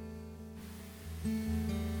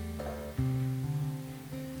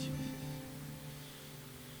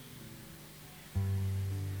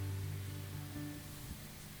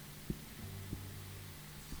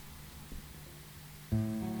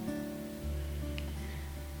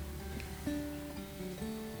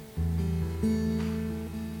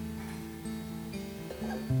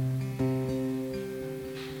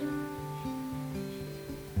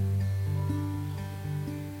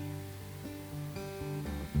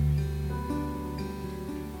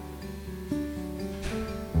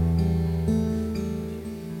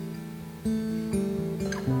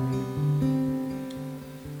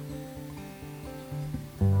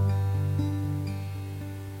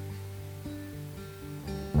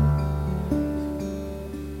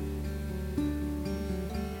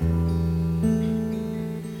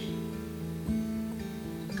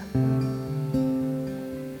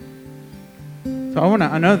 So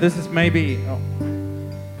I know this is maybe,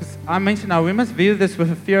 because I mentioned now, we must view this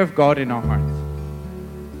with a fear of God in our hearts.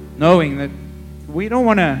 Knowing that we don't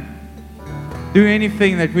want to do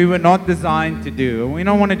anything that we were not designed to do. And we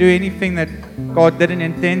don't want to do anything that God didn't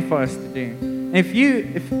intend for us to do. And if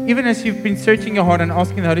even as you've been searching your heart and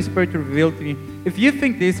asking the Holy Spirit to reveal to you, if you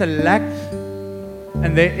think there's a lack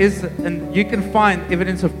and you can find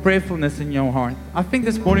evidence of prayerfulness in your heart, I think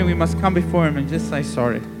this morning we must come before Him and just say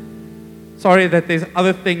sorry. Sorry that there's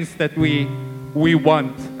other things that we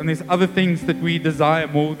want, and there's other things that we desire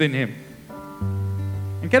more than Him.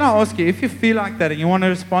 And can I ask you, if you feel like that and you want to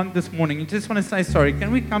respond this morning, you just want to say sorry,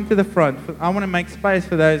 can we come to the front? I want to make space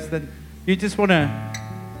for those that you just want to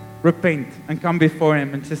repent and come before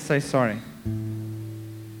Him and just say sorry.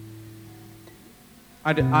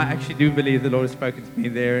 I actually do believe the Lord has spoken to me.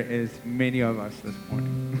 There is many of us this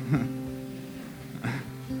morning.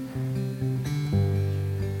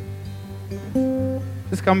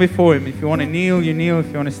 Just come before Him. If you want to kneel, you kneel. If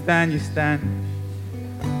you want to stand, you stand.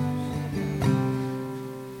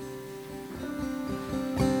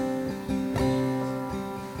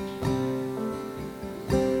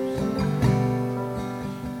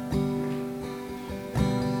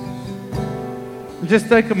 Just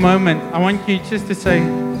take a moment. I want you just to say,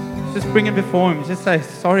 just bring it before Him. Just say,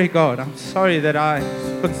 sorry, God. I'm sorry that I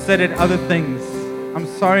considered other things. I'm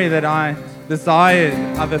sorry that I desired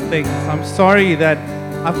other things. I'm sorry that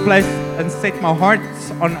I placed and set my heart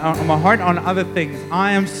on other things.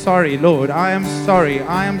 I am sorry, Lord. I am sorry.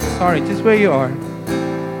 I am sorry. Just where you are.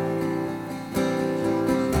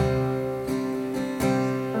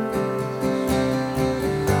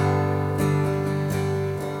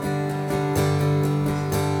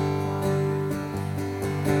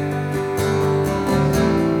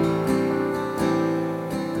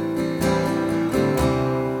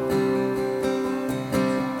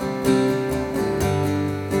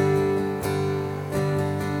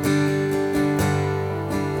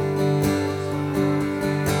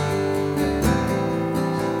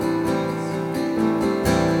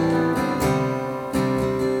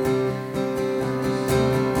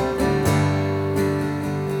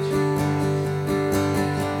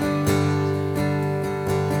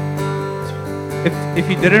 If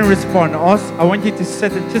you didn't respond, I want you to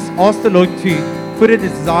sit and just ask the Lord to put a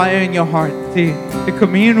desire in your heart to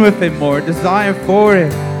commune with Him more, a desire for Him.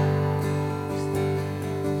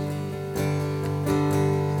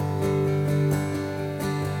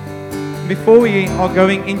 Before we are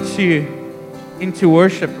going into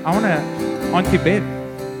worship, I want to, Auntie Beth,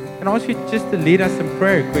 can I ask you just to lead us in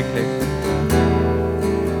prayer quickly?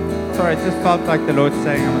 Sorry, I just felt like the Lord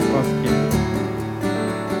saying I must ask you.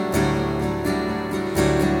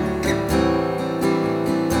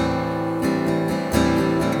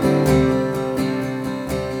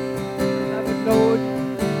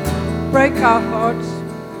 Break our hearts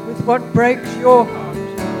with what breaks your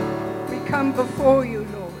heart. We come before you,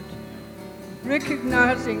 Lord,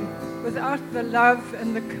 recognizing without the love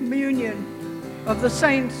and the communion of the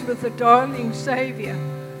saints with the darling Savior,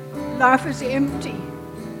 life is empty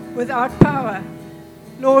without power.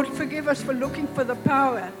 Lord, forgive us for looking for the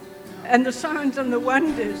power and the signs and the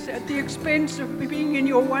wonders at the expense of being in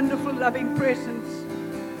your wonderful, loving presence.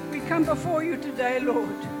 We come before you today, Lord.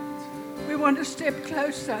 We want to step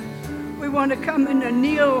closer. We want to come in and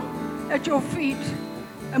kneel at your feet.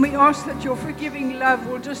 And we ask that your forgiving love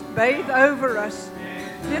will just bathe over us.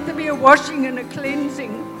 Let there be a washing and a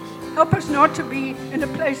cleansing. Help us not to be in a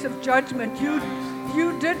place of judgment.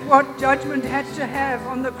 You did what judgment had to have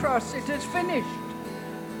on the cross. It is finished.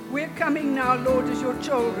 We're coming now, Lord, as your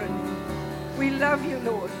children. We love you,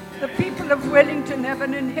 Lord. The people of Wellington have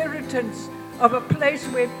an inheritance of a place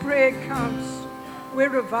where prayer counts, where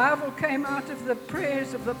revival came out of the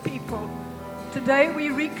prayers of the people. Today we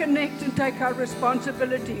reconnect and take our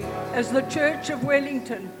responsibility as the Church of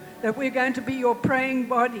Wellington, that we're going to be your praying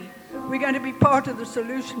body. We're going to be part of the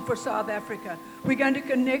solution for South Africa. We're going to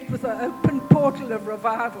connect with an open portal of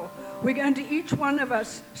revival. We're going to, each one of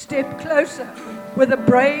us, step closer with a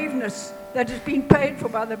braveness that has been paid for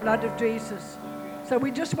by the blood of Jesus. So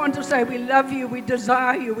we just want to say we love you, we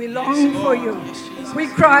desire you, we long for you. We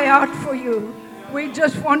cry out for you. We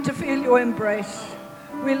just want to feel your embrace.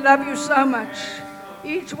 We love you so much.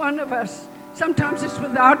 Each one of us. Sometimes it's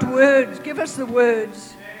without words. Give us the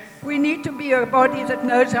words. We need to be a body that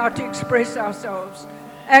knows how to express ourselves.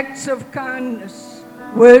 Acts of kindness,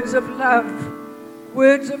 words of love,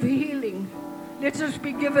 words of healing. Let us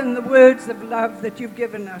be given the words of love that you've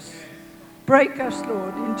given us. Break us,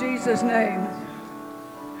 Lord, in Jesus' name.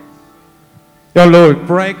 Oh Lord,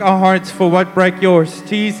 break our hearts for what breaks yours.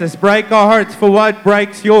 Jesus, break our hearts for what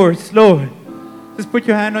breaks yours, Lord. Just put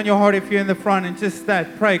your hand on your heart if you're in the front and just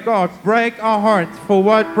that. Pray, God, break our hearts for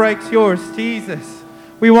what breaks yours, Jesus.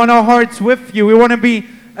 We want our hearts with you. We want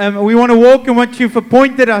to walk in what you've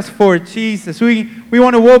appointed us for, Jesus. We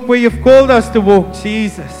want to walk where you've called us to walk,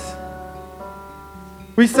 Jesus.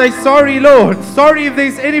 We say sorry, Lord. Sorry if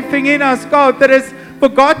there's anything in us, God, that is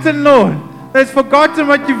forgotten, Lord. That's forgotten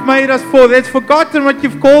what you've made us for. That's forgotten what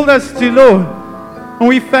you've called us to, Lord. And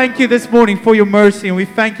we thank you this morning for your mercy. And we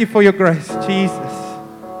thank you for your grace, Jesus.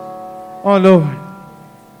 Oh, Lord.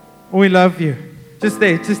 We love you. Just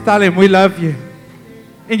there. Just tell him we love you.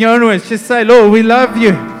 In your own words, just say, Lord, we love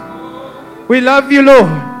you. We love you,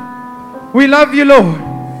 Lord. We love you, Lord.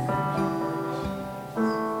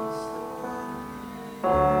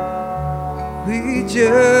 We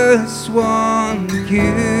just want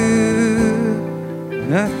you.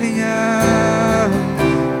 Nothing else,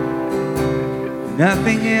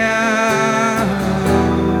 nothing else,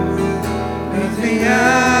 nothing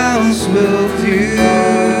else will do.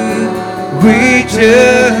 We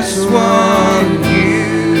just want you.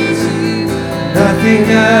 Nothing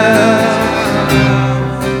else,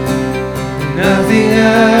 nothing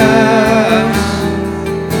else,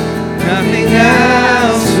 nothing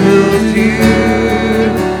else will do.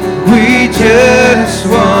 We just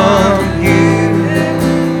want you.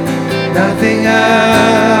 Nothing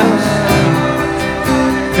else,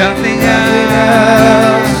 nothing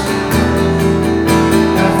else,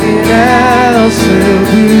 nothing else will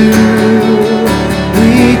do.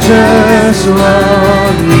 We just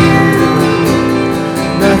want you.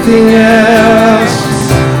 Nothing else,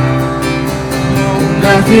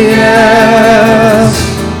 nothing else,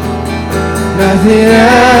 nothing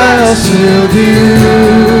else will do.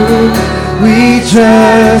 We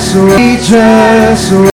just